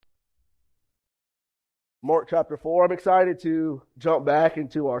Mark chapter 4. I'm excited to jump back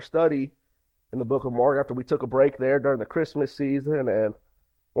into our study in the book of Mark after we took a break there during the Christmas season. And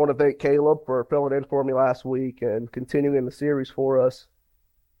I want to thank Caleb for filling in for me last week and continuing the series for us.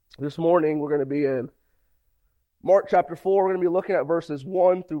 This morning, we're going to be in Mark chapter 4. We're going to be looking at verses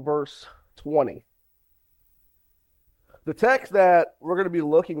 1 through verse 20. The text that we're going to be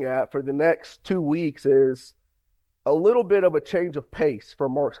looking at for the next 2 weeks is a little bit of a change of pace for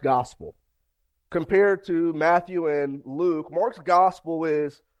Mark's gospel. Compared to Matthew and Luke, Mark's gospel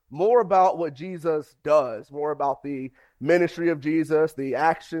is more about what Jesus does, more about the ministry of Jesus, the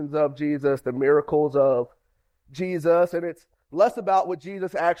actions of Jesus, the miracles of Jesus, and it's less about what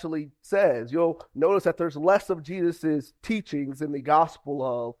Jesus actually says. You'll notice that there's less of Jesus' teachings in the gospel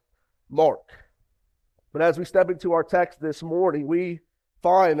of Mark. But as we step into our text this morning, we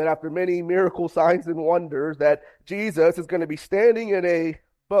find that after many miracle signs and wonders, that Jesus is going to be standing in a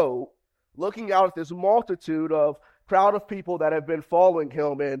boat looking out at this multitude of crowd of people that have been following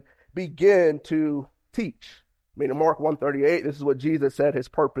him and begin to teach. I mean, in Mark 1:38, this is what Jesus said his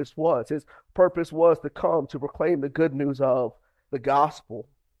purpose was. His purpose was to come to proclaim the good news of the gospel.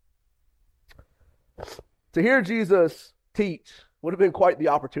 To hear Jesus teach would have been quite the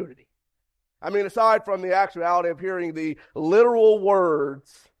opportunity. I mean, aside from the actuality of hearing the literal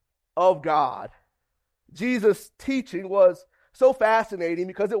words of God, Jesus' teaching was so fascinating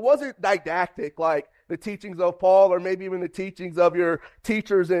because it wasn't didactic like the teachings of Paul or maybe even the teachings of your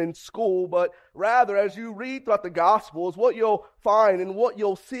teachers in school, but rather as you read throughout the Gospels, what you'll find and what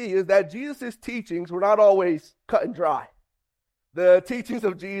you'll see is that Jesus' teachings were not always cut and dry. The teachings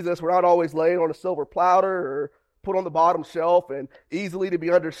of Jesus were not always laid on a silver platter or put on the bottom shelf and easily to be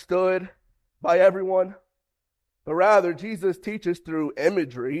understood by everyone, but rather Jesus teaches through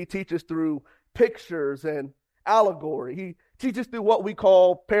imagery. He teaches through pictures and allegory. He teaches through what we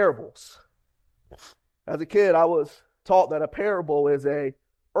call parables. As a kid, I was taught that a parable is an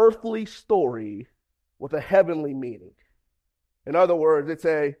earthly story with a heavenly meaning. In other words, it's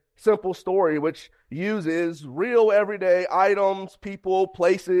a simple story which uses real everyday items, people,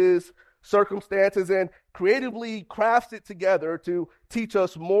 places, circumstances, and creatively crafts it together to teach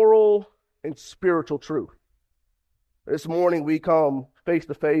us moral and spiritual truth. This morning we come face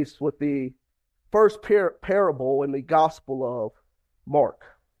to face with the first parable in the Gospel of Mark.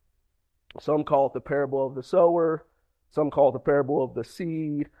 Some call it the parable of the sower. Some call it the parable of the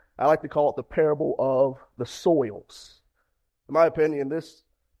seed. I like to call it the parable of the soils. In my opinion, this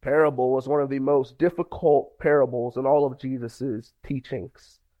parable was one of the most difficult parables in all of Jesus'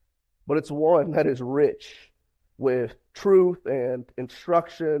 teachings. But it's one that is rich with truth and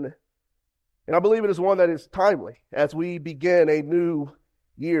instruction. And I believe it is one that is timely as we begin a new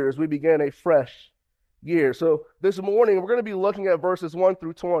year, as we begin a fresh year. So this morning, we're going to be looking at verses 1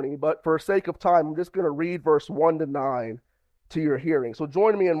 through 20, but for sake of time, I'm just going to read verse 1 to 9 to your hearing. So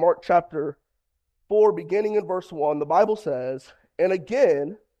join me in Mark chapter 4, beginning in verse 1. The Bible says, "And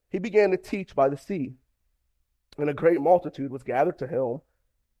again, he began to teach by the sea, and a great multitude was gathered to him,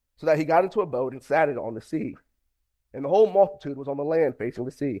 so that he got into a boat and sat it on the sea. And the whole multitude was on the land facing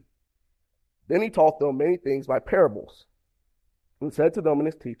the sea. Then he taught them many things by parables, and said to them in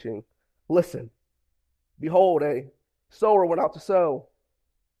his teaching, 'Listen, behold, a sower went out to sow.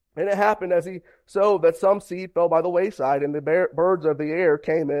 And it happened as he sowed that some seed fell by the wayside, and the birds of the air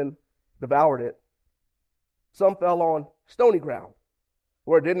came and devoured it. Some fell on stony ground,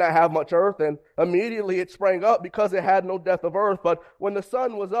 where it did not have much earth, and immediately it sprang up because it had no depth of earth. But when the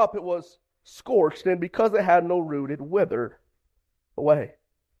sun was up, it was scorched, and because it had no root, it withered away.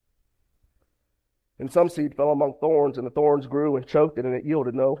 And some seed fell among thorns, and the thorns grew and choked it, and it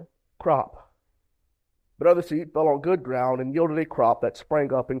yielded no crop. But other seed fell on good ground and yielded a crop that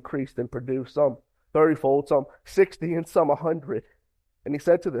sprang up, increased, and produced some 30-fold, some 60, and some 100. And he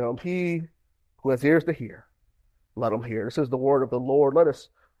said to them, He who has ears to hear, let him hear.'" This is the word of the Lord. Let us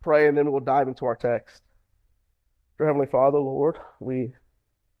pray, and then we'll dive into our text. Dear Heavenly Father, Lord, we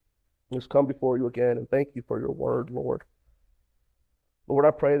just come before you again and thank you for your word, Lord. Lord,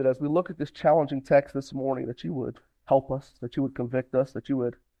 I pray that as we look at this challenging text this morning, that you would help us, that you would convict us, that you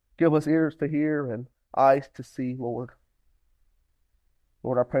would give us ears to hear and eyes to see, Lord.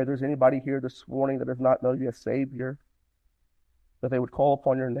 Lord, I pray there's anybody here this morning that does not know you as Savior, that they would call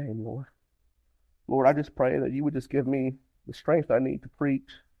upon your name, Lord. Lord, I just pray that you would just give me the strength I need to preach.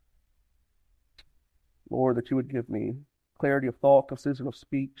 Lord, that you would give me clarity of thought, precision of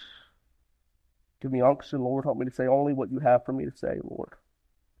speech. Give me unction, Lord. Help me to say only what you have for me to say, Lord.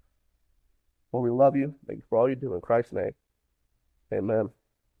 Lord, we love you. Thank you for all you do. In Christ's name, amen.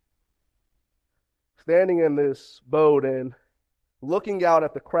 Standing in this boat and looking out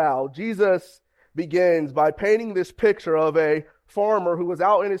at the crowd, Jesus begins by painting this picture of a farmer who was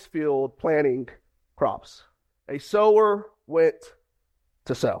out in his field planting crops. A sower went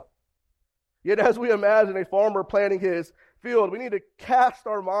to sow. Yet as we imagine a farmer planting his field, we need to cast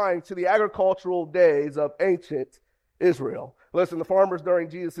our minds to the agricultural days of ancient Israel. Listen, the farmers during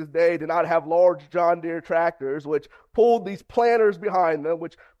Jesus' day did not have large John Deere tractors, which pulled these planters behind them,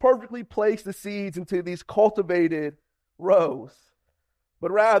 which perfectly placed the seeds into these cultivated rows.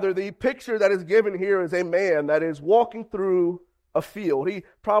 But rather, the picture that is given here is a man that is walking through a field. He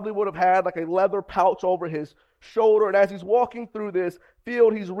probably would have had like a leather pouch over his shoulder, and as he's walking through this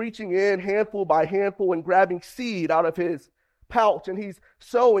field, he's reaching in handful by handful and grabbing seed out of his pouch, and he's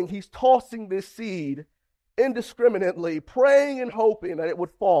sowing, he's tossing this seed indiscriminately, praying and hoping that it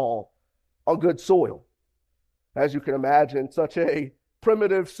would fall on good soil. As you can imagine, such a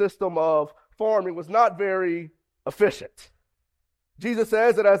primitive system of farming was not very efficient. Jesus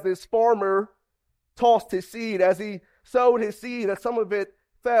says that as this farmer tossed his seed, as he sowed his seed, that some of it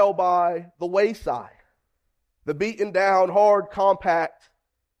fell by the wayside, the beaten down, hard, compact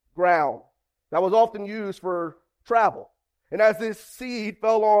ground that was often used for travel. And as this seed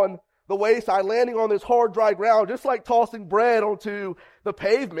fell on the wayside, landing on this hard, dry ground, just like tossing bread onto the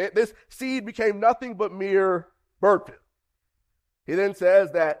pavement, this seed became nothing but mere bird poo. He then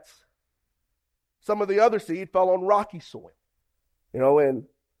says that some of the other seed fell on rocky soil. In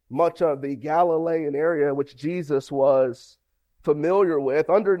much of the Galilean area which Jesus was familiar with,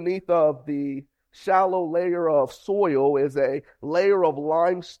 underneath of the shallow layer of soil is a layer of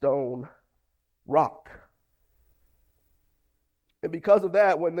limestone rock. And because of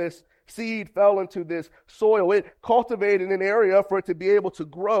that, when this seed fell into this soil, it cultivated an area for it to be able to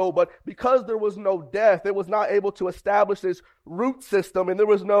grow, but because there was no depth, it was not able to establish this root system, and there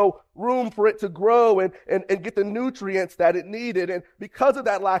was no room for it to grow and get the nutrients that it needed. And because of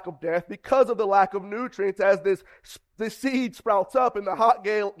that lack of depth, because of the lack of nutrients, as this seed sprouts up and the hot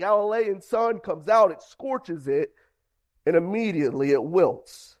Galilean sun comes out, it scorches it, and immediately it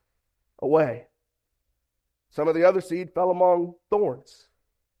wilts away. Some of the other seed fell among thorns.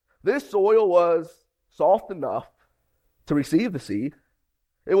 This soil was soft enough to receive the seed.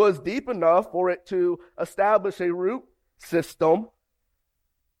 It was deep enough for it to establish a root system,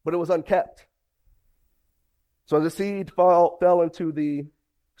 but it was unkept. So as the seed fell into the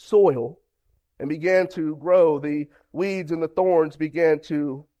soil and began to grow, the weeds and the thorns began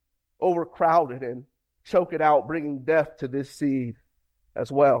to overcrowd it and choke it out, bringing death to this seed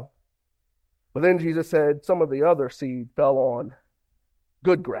as well. But then Jesus said some of the other seed fell on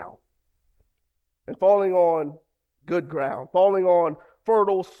good ground. And falling on good ground, falling on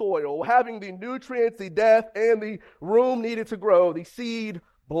fertile soil, having the nutrients, the depth, and the room needed to grow, the seed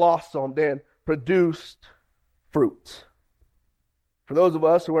blossomed and produced fruit. For those of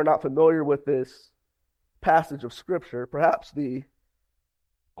us who are not familiar with this passage of Scripture, perhaps the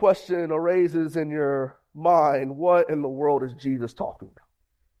question arises in your mind, what in the world is Jesus talking about?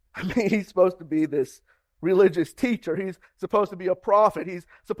 I mean, he's supposed to be this religious teacher. He's supposed to be a prophet. He's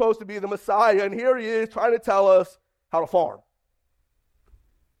supposed to be the Messiah. And here he is trying to tell us how to farm.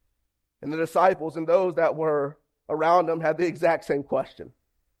 And the disciples and those that were around him had the exact same question.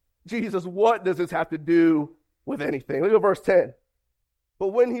 Jesus, what does this have to do with anything? Look at verse 10. But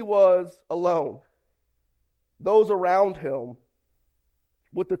when he was alone, those around him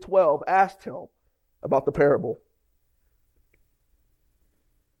with the 12 asked him about the parable.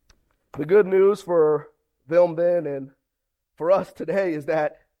 The good news for them then and for us today is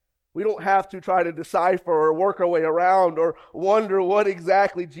that we don't have to try to decipher or work our way around or wonder what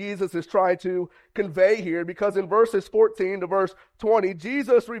exactly Jesus is trying to convey here, because in verses 14 to verse 20,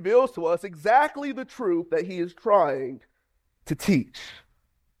 Jesus reveals to us exactly the truth that he is trying to teach.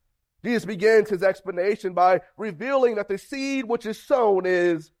 Jesus begins his explanation by revealing that the seed which is sown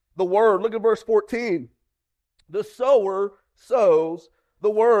is the word. Look at verse 14. The sower sows the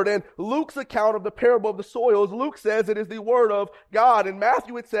word. And Luke's account of the parable of the soils, Luke says it is the word of God. In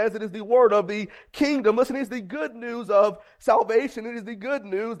Matthew it says it is the word of the kingdom. Listen, it is the good news of salvation. It is the good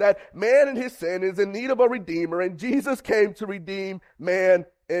news that man in his sin is in need of a redeemer, and Jesus came to redeem man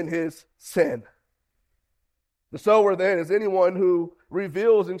in his sin. The sower then is anyone who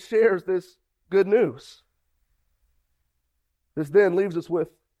reveals and shares this good news. This then leaves us with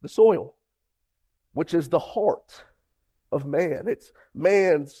the soil, which is the heart of man. It's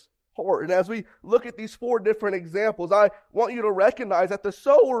man's heart. And as we look at these four different examples, I want you to recognize that the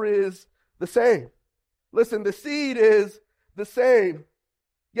sower is the same. Listen, the seed is the same,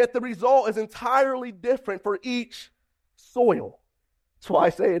 yet the result is entirely different for each soil. That's why I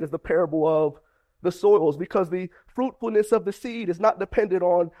say it is the parable of the soils, because the fruitfulness of the seed is not dependent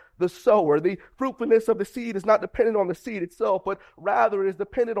on the sower. The fruitfulness of the seed is not dependent on the seed itself, but rather is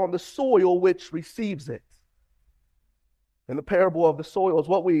dependent on the soil which receives it. In the parable of the soils,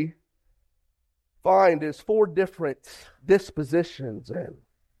 what we find is 4 different dispositions and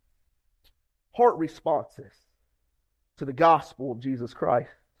heart responses to the gospel of Jesus Christ.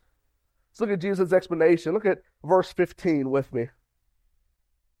 Let's look at Jesus' explanation. Look at verse 15 with me.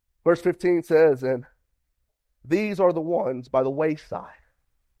 Verse 15 says, "And these are the ones by the wayside,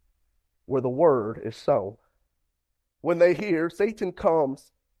 where the word is sown. When they hear, Satan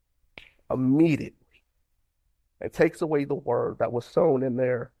comes immediately and takes away the word that was sown in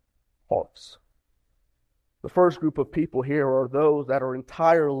their hearts." The first group of people here are those that are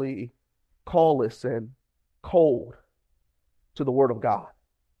entirely callous and cold to the word of God.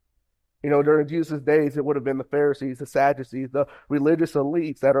 You know, during Jesus' days, it would have been the Pharisees, the Sadducees, the religious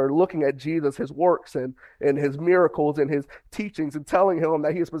elites that are looking at Jesus, his works and his miracles and his teachings and telling him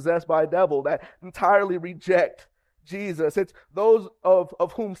that he is possessed by a devil, that entirely reject Jesus. It's those of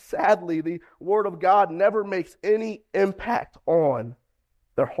whom, sadly, the word of God never makes any impact on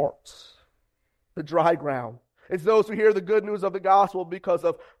their hearts. The dry ground. It's those who hear the good news of the gospel because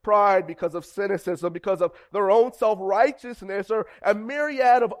of pride, because of cynicism, because of their own self-righteousness, or a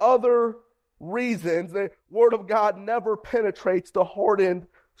myriad of other reasons. The word of God never penetrates the hardened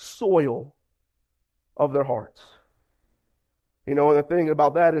soil of their hearts. You know, and the thing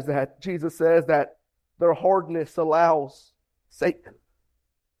about that is that Jesus says that their hardness allows Satan.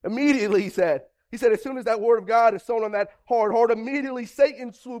 Immediately, he said, as soon as that word of God is sown on that hard heart, immediately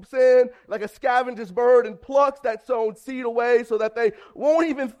Satan swoops in like a scavenger's bird and plucks that sown seed away so that they won't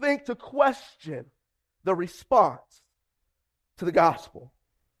even think to question the response to the gospel.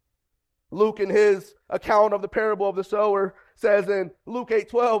 Luke, in his account of the parable of the sower, says in Luke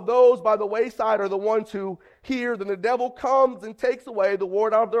 8:12, "Those by the wayside are the ones who hear, then the devil comes and takes away the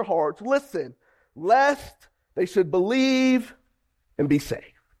word out of their hearts. Listen, lest they should believe and be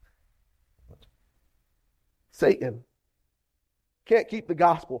saved." Satan can't keep the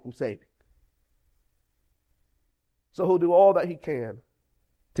gospel from saving. So he'll do all that he can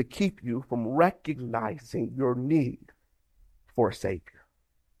to keep you from recognizing your need for a Savior.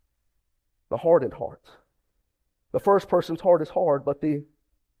 The hardened heart. The first person's heart is hard, but the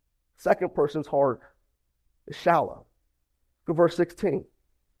second person's heart is shallow. Look at verse 16.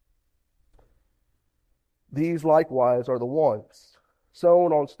 "These likewise are the ones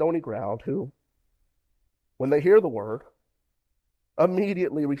sown on stony ground who, when they hear the word,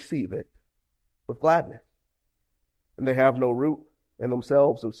 immediately receive it with gladness. And they have no root in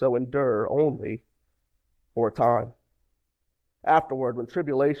themselves, and so endure only for a time. Afterward, when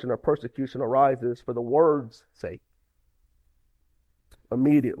tribulation or persecution arises for the word's sake,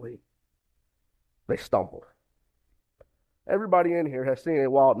 immediately they stumble." Everybody in here has seen a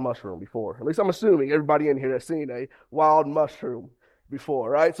wild mushroom before. At least I'm assuming everybody in here has seen a wild mushroom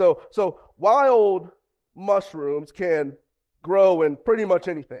before, right? So wild mushrooms can grow in pretty much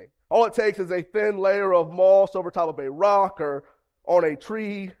anything. All it takes is a thin layer of moss over top of a rock or on a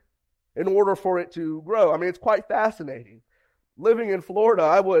tree in order for it to grow. I mean, it's quite fascinating. Living in Florida,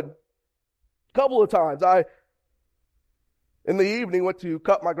 a couple of times, in the evening, went to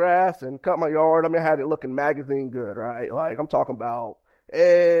cut my grass and cut my yard. I mean, I had it looking magazine good, right? Like, I'm talking about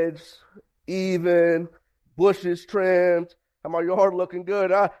edge, even, bushes trimmed, and my yard looking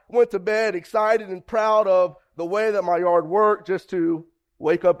good. I went to bed excited and proud of the way that my yard worked, just to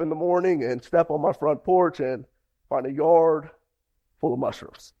wake up in the morning and step on my front porch and find a yard full of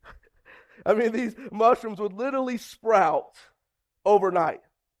mushrooms. I mean, these mushrooms would literally sprout overnight.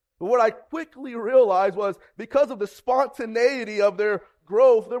 But what I quickly realized was, because of the spontaneity of their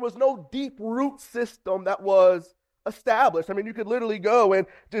growth, there was no deep root system that was established. I mean, you could literally go and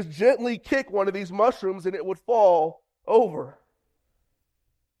just gently kick one of these mushrooms and it would fall over.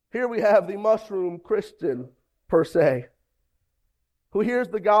 Here we have the mushroom Christian, per se, who hears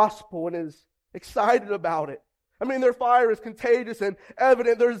the gospel and is excited about it. I mean, their fire is contagious and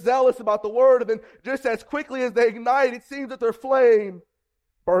evident. They're zealous about the word, and then just as quickly as they ignite, it seems that their flame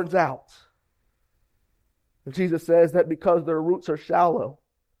burns out. And Jesus says that because their roots are shallow,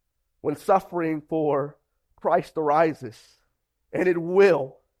 when suffering for Christ arises, and it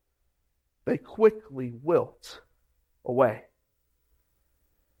will, they quickly wilt away.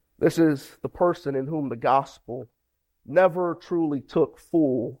 This is the person in whom the gospel never truly took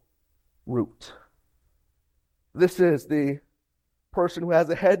full root. This is the person who has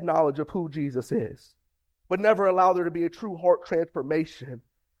a head knowledge of who Jesus is, but never allowed there to be a true heart transformation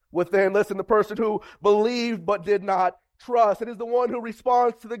within. Listen, the person who believed but did not trust. It is the one who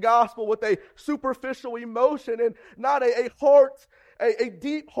responds to the gospel with a superficial emotion and not a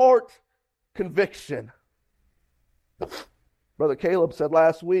deep heart conviction. Brother Caleb said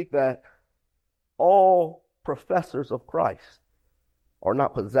last week that all professors of Christ are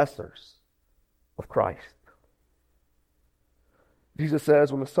not possessors of Christ. Jesus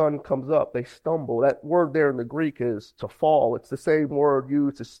says when the sun comes up, they stumble. That word there in the Greek is to fall. It's the same word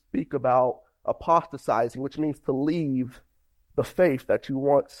used to speak about apostatizing, which means to leave the faith that you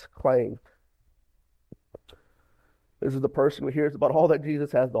once claimed. This is the person who hears about all that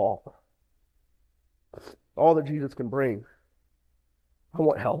Jesus has to offer, all that Jesus can bring. I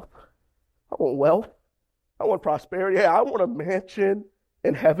want health. I want wealth. I want prosperity. Yeah, I want a mansion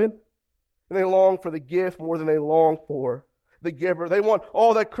in heaven. And they long for the gift more than they long for the giver. They want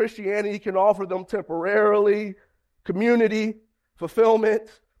all that Christianity can offer them temporarily, community,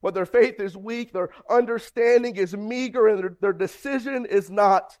 fulfillment, but their faith is weak, their understanding is meager, and their decision is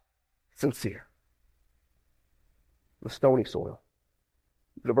not sincere. The stony soil.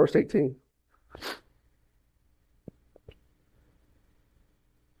 Look at verse 18.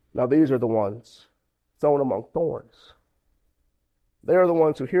 Now these are the ones sown among thorns. They are the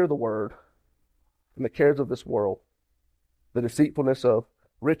ones who hear the word and the cares of this world, the deceitfulness of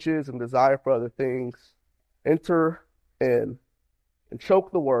riches and desire for other things, enter in and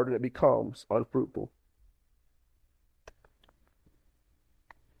choke the word, and it becomes unfruitful.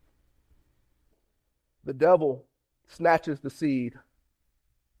 The devil snatches the seed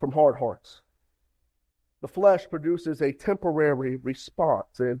from hard hearts. The flesh produces a temporary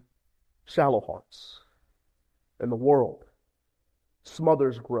response in shallow hearts. And the world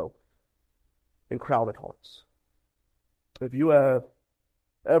smothers growth in crowded hearts. If you have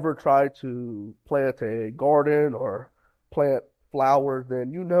ever tried to plant a garden or plant flowers,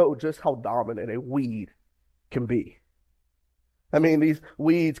 then you know just how dominant a weed can be. I mean, these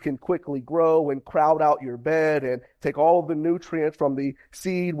weeds can quickly grow and crowd out your bed and take all of the nutrients from the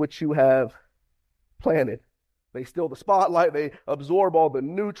seed which you have planted. They steal the spotlight, they absorb all the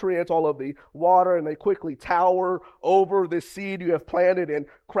nutrients, all of the water, and they quickly tower over this seed you have planted and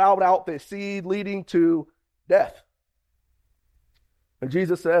crowd out this seed, leading to death. And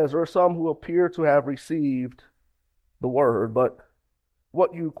Jesus says there are some who appear to have received the word, but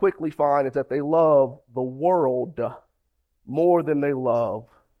what you quickly find is that they love the world more than they love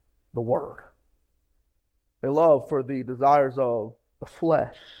the word. They love for the desires of the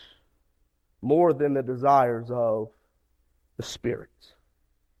flesh more than the desires of the Spirit.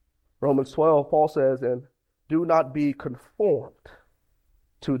 Romans 12, Paul says, and do not be conformed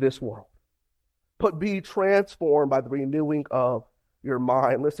to this world, but be transformed by the renewing of your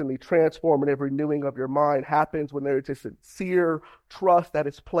mind. Listen, the transformative renewing of your mind happens when there is a sincere trust that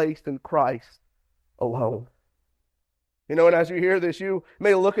is placed in Christ alone. You know, and as you hear this, you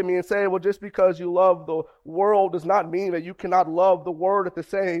may look at me and say, well, just because you love the world does not mean that you cannot love the word at the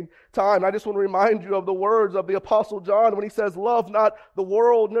same time. I just want to remind you of the words of the Apostle John when he says, love not the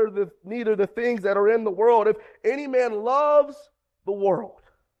world, neither the things that are in the world. If any man loves the world,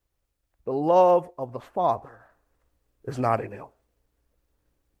 the love of the Father is not in him.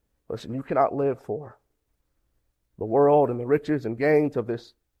 Listen, you cannot live for the world and the riches and gains of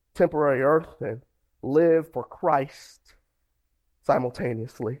this temporary earth and live for Christ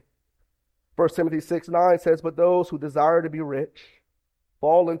simultaneously. 1 Timothy 6:9 says, but those who desire to be rich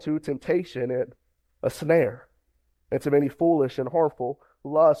fall into temptation and a snare, and to many foolish and harmful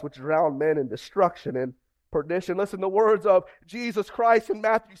lusts which drown men in destruction and perdition. Listen, the words of Jesus Christ in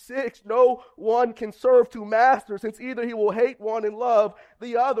Matthew 6, no one can serve two masters, since either he will hate one and love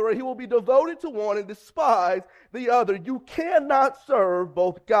the other, or he will be devoted to one and despise the other. You cannot serve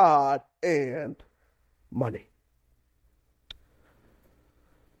both God and money.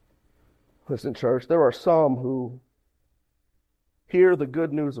 Listen, church, there are some who hear the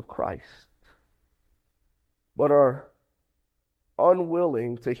good news of Christ, but are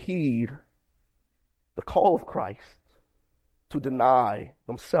unwilling to heed the call of Christ to deny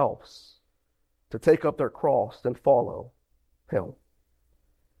themselves, to take up their cross and follow him.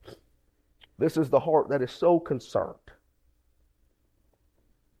 This is the heart that is so concerned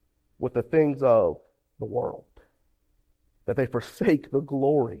with the things of the world that they forsake the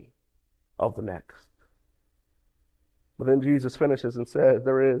glory of the next. But then Jesus finishes and says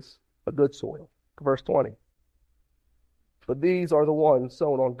there is a good soil. Verse 20. But these are the ones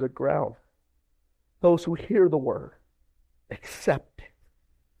sown on good ground. Those who hear the word, accept it,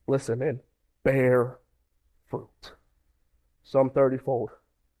 listen, and bear fruit. Some 30-fold,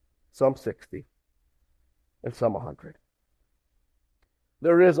 some 60, and some 100.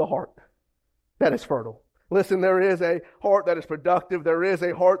 There is a heart that is fertile. Listen, there is a heart that is productive. There is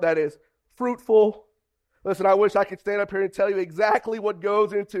a heart that is fruitful. Listen, I wish I could stand up here and tell you exactly what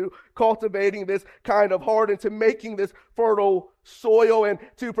goes into cultivating this kind of heart, into making this fertile soil, and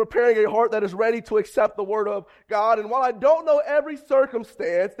to preparing a heart that is ready to accept the word of God. And while I don't know every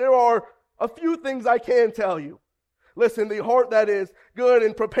circumstance, there are a few things I can tell you. Listen, the heart that is good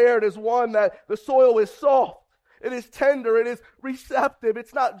and prepared is one that the soil is soft. It is tender. It is receptive.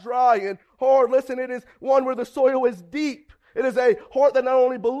 It's not dry and hard. Listen, it is one where the soil is deep. It is a heart that not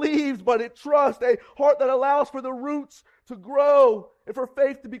only believes, but it trusts. A heart that allows for the roots to grow and for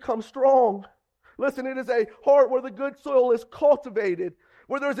faith to become strong. Listen, it is a heart where the good soil is cultivated,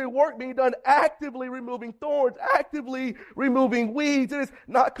 where there's a work being done actively removing thorns, actively removing weeds. It is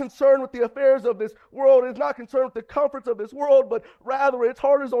not concerned with the affairs of this world. It is not concerned with the comforts of this world, but rather its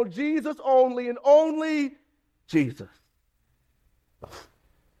heart is on Jesus only and only Jesus.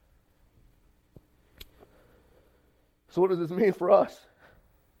 So what does this mean for us?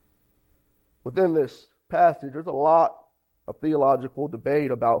 Within this passage, there's a lot of theological debate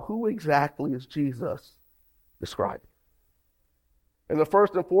about who exactly is Jesus describing. In the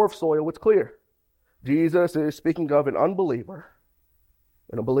first and fourth soil, it's clear. Jesus is speaking of an unbeliever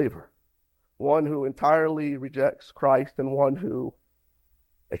and a believer. One who entirely rejects Christ and one who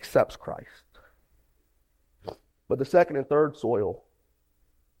accepts Christ. But the second and third soil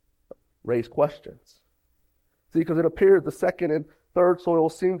raise questions. See, because it appears the second and third soil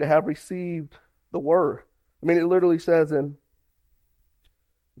seem to have received the word. I mean, it literally says in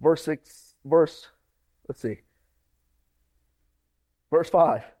verse 5.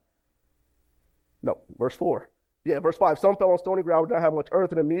 No, verse 4. Yeah, verse 5. Some fell on stony ground, did not have much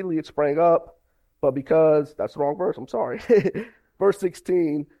earth, and immediately it sprang up. But because, that's the wrong verse, I'm sorry. Verse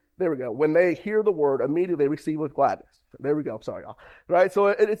 16, there we go. When they hear the word, immediately they receive with gladness. There we go, I'm sorry, y'all. Right, so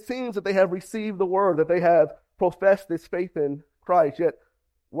it seems that they have received the word, that they have professed this faith in Christ. Yet,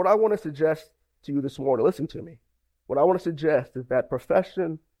 what I want to suggest to you this morning, listen to me. What I want to suggest is that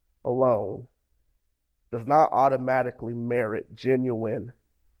profession alone does not automatically merit genuine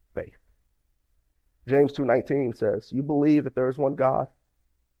faith. James 2:19 says, you believe that there is one God.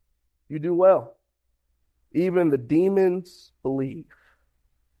 You do well. Even the demons believe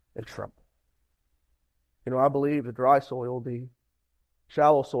and tremble. You know, I believe the dry soil, the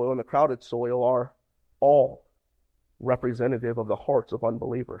shallow soil, and the crowded soil are all representative of the hearts of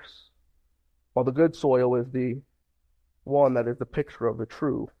unbelievers, while the good soil is the one that is the picture of the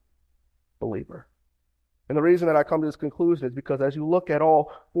true believer. And the reason that I come to this conclusion is because as you look at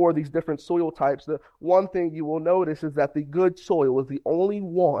all four of these different soil types, the one thing you will notice is that the good soil is the only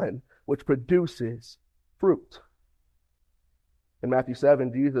one which produces fruit. In Matthew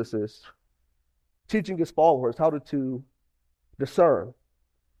 7, Jesus is teaching his followers how to discern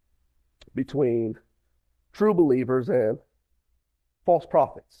between true believers and false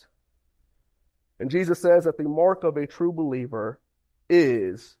prophets. And Jesus says that the mark of a true believer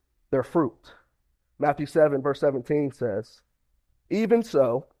is their fruit. Matthew 7, verse 17 says, even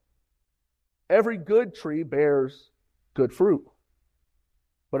so, every good tree bears good fruit,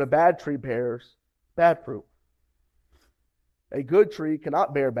 but a bad tree bears bad fruit. A good tree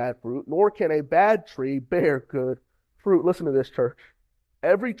cannot bear bad fruit, nor can a bad tree bear good fruit. Listen to this, church.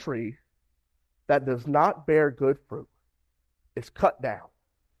 Every tree that does not bear good fruit is cut down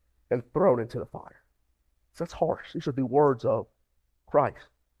and thrown into the fire. So that's harsh. These are the words of Christ.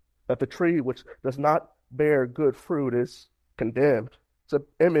 That the tree which does not bear good fruit is condemned. It's an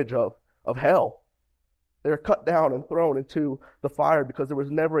image of hell. They're cut down and thrown into the fire because there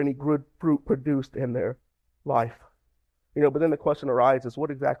was never any good fruit produced in their life. You know, but then the question arises,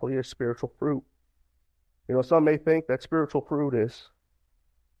 what exactly is spiritual fruit? You know, some may think that spiritual fruit is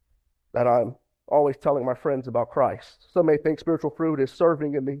that I'm always telling my friends about Christ. Some may think spiritual fruit is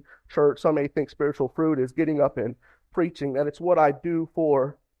serving in the church. Some may think spiritual fruit is getting up and preaching, that it's what I do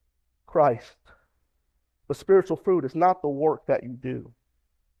for Christ. But spiritual fruit is not the work that you do.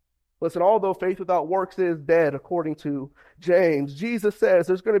 Listen, although faith without works is dead, according to James, Jesus says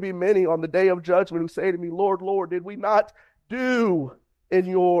there's going to be many on the day of judgment who say to me, Lord, Lord, did we not do in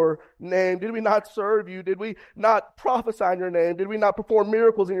your name? Did we not serve you? Did we not prophesy in your name? Did we not perform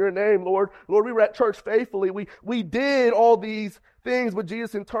miracles in your name, Lord? Lord, we were at church faithfully. We did all these things, but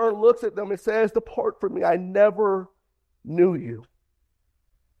Jesus in turn looks at them and says, depart from me, I never knew you.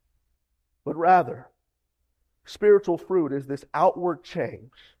 But rather, spiritual fruit is this outward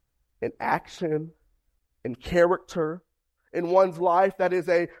change in action, in character, in one's life that is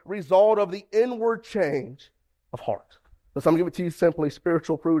a result of the inward change of heart. So I'm going to give it to you simply.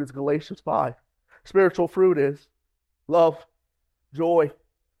 Spiritual fruit is Galatians 5. Spiritual fruit is love, joy,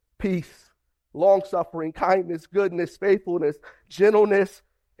 peace, long-suffering, kindness, goodness, faithfulness, gentleness,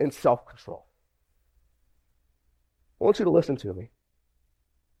 and self-control. I want you to listen to me.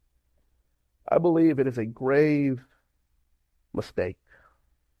 I believe it is a grave mistake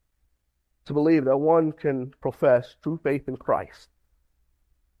to believe that one can profess true faith in Christ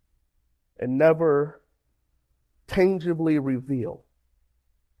and never tangibly reveal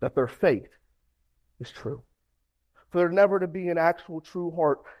that their faith is true. For there never to be an actual true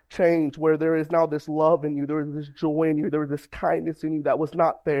heart change where there is now this love in you, there is this joy in you, there is this kindness in you that was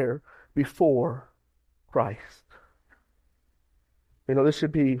not there before Christ. This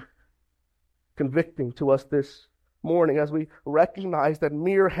should be convicting to us this morning as we recognize that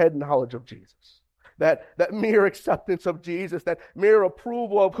mere head knowledge of Jesus, that mere acceptance of Jesus, that mere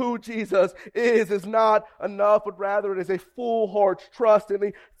approval of who Jesus is not enough, but rather it is a full heart's trust in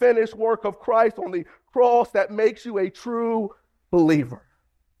the finished work of Christ on the cross that makes you a true believer,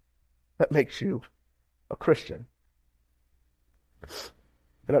 that makes you a Christian.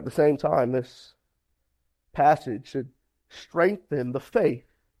 And at the same time, this passage should strengthen the faith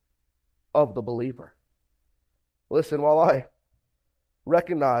of the believer. Listen, while I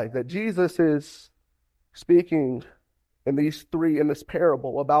recognize that Jesus is speaking in this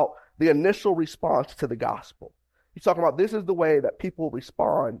parable about the initial response to the gospel. He's talking about this is the way that people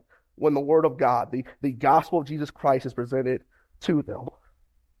respond when the word of God, the gospel of Jesus Christ is presented to them.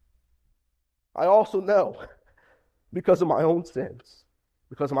 I also know, because of my own sins,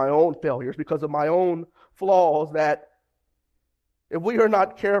 because of my own failures, because of my own flaws, that if we are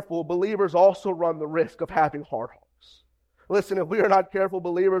not careful, believers also run the risk of having hard hearts. Listen, if we are not careful,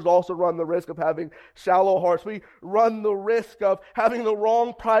 believers also run the risk of having shallow hearts. We run the risk of having the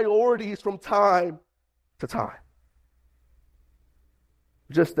wrong priorities from time to time.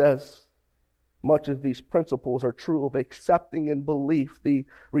 Just as much as these principles are true of accepting in belief the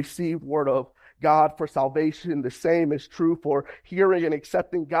received word of God for salvation, the same is true for hearing and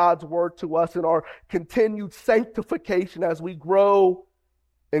accepting God's word to us in our continued sanctification as we grow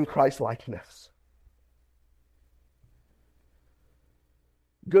in Christ-likeness.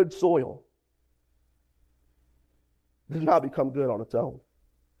 Good soil does not become good on its own.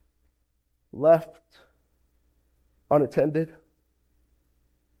 Left unattended,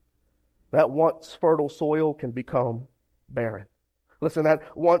 that once fertile soil can become barren. Listen, that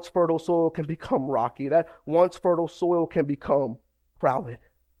once fertile soil can become rocky. That once fertile soil can become crowded.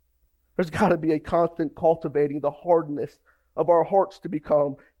 There's got to be a constant cultivating the hardness of our hearts to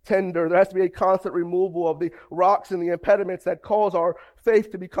become tender. There has to be a constant removal of the rocks and the impediments that cause our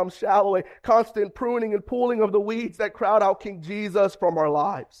faith to become shallow, a constant pruning and pulling of the weeds that crowd out King Jesus from our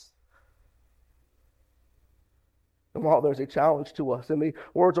lives. And while there's a challenge to us, in the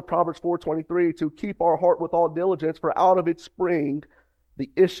words of Proverbs 4:23, to keep our heart with all diligence, for out of it spring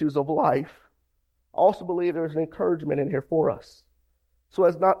the issues of life, I also believe there's an encouragement in here for us, so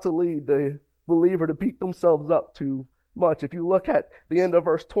as not to lead the believer to beat themselves up too much. If you look at the end of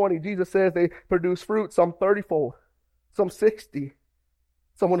verse 20, Jesus says they produce fruit, some 30-fold, some 60,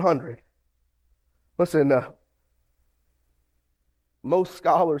 some 100. Listen, most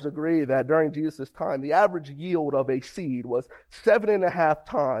scholars agree that during Jesus' time, the average yield of a seed was 7.5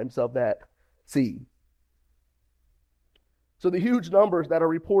 times of that seed. So the huge numbers that are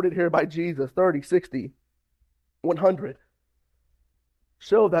reported here by Jesus, 30, 60, 100,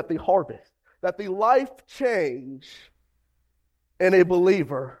 show that the harvest, that the life change in a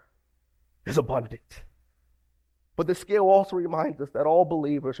believer is abundant. But the scale also reminds us that all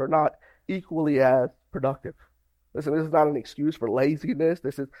believers are not equally as productive. Listen, this is not an excuse for laziness.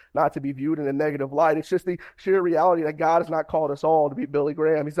 This is not to be viewed in a negative light. It's just the sheer reality that God has not called us all to be Billy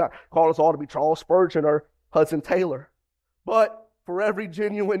Graham. He's not called us all to be Charles Spurgeon or Hudson Taylor. But for every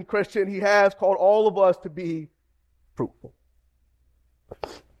genuine Christian, He has called all of us to be fruitful.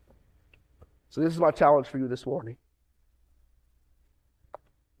 So this is my challenge for you this morning.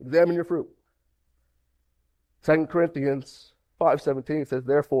 Examine your fruit. 2 Corinthians 5:17 says,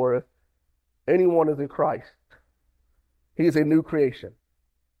 therefore, if anyone is in Christ, he is a new creation.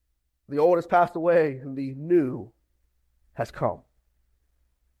 The old has passed away and the new has come.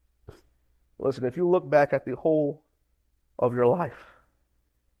 Listen, if you look back at the whole of your life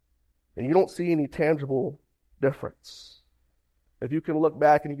and you don't see any tangible difference, if you can look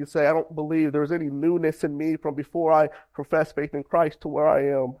back and you can say, I don't believe there's any newness in me from before I professed faith in Christ to where I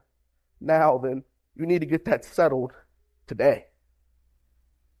am now, then you need to get that settled today.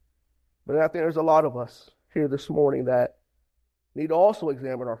 But I think there's a lot of us here this morning that need to also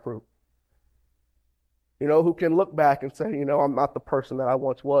examine our fruit. Who can look back and say, I'm not the person that I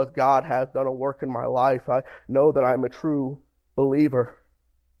once was. God has done a work in my life. I know that I'm a true believer.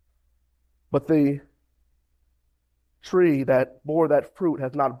 But the tree that bore that fruit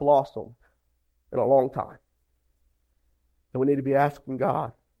has not blossomed in a long time. And we need to be asking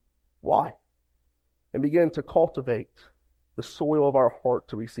God, why? And begin to cultivate the soil of our heart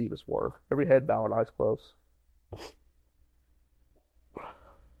to receive His word. Every head bowed and eyes closed.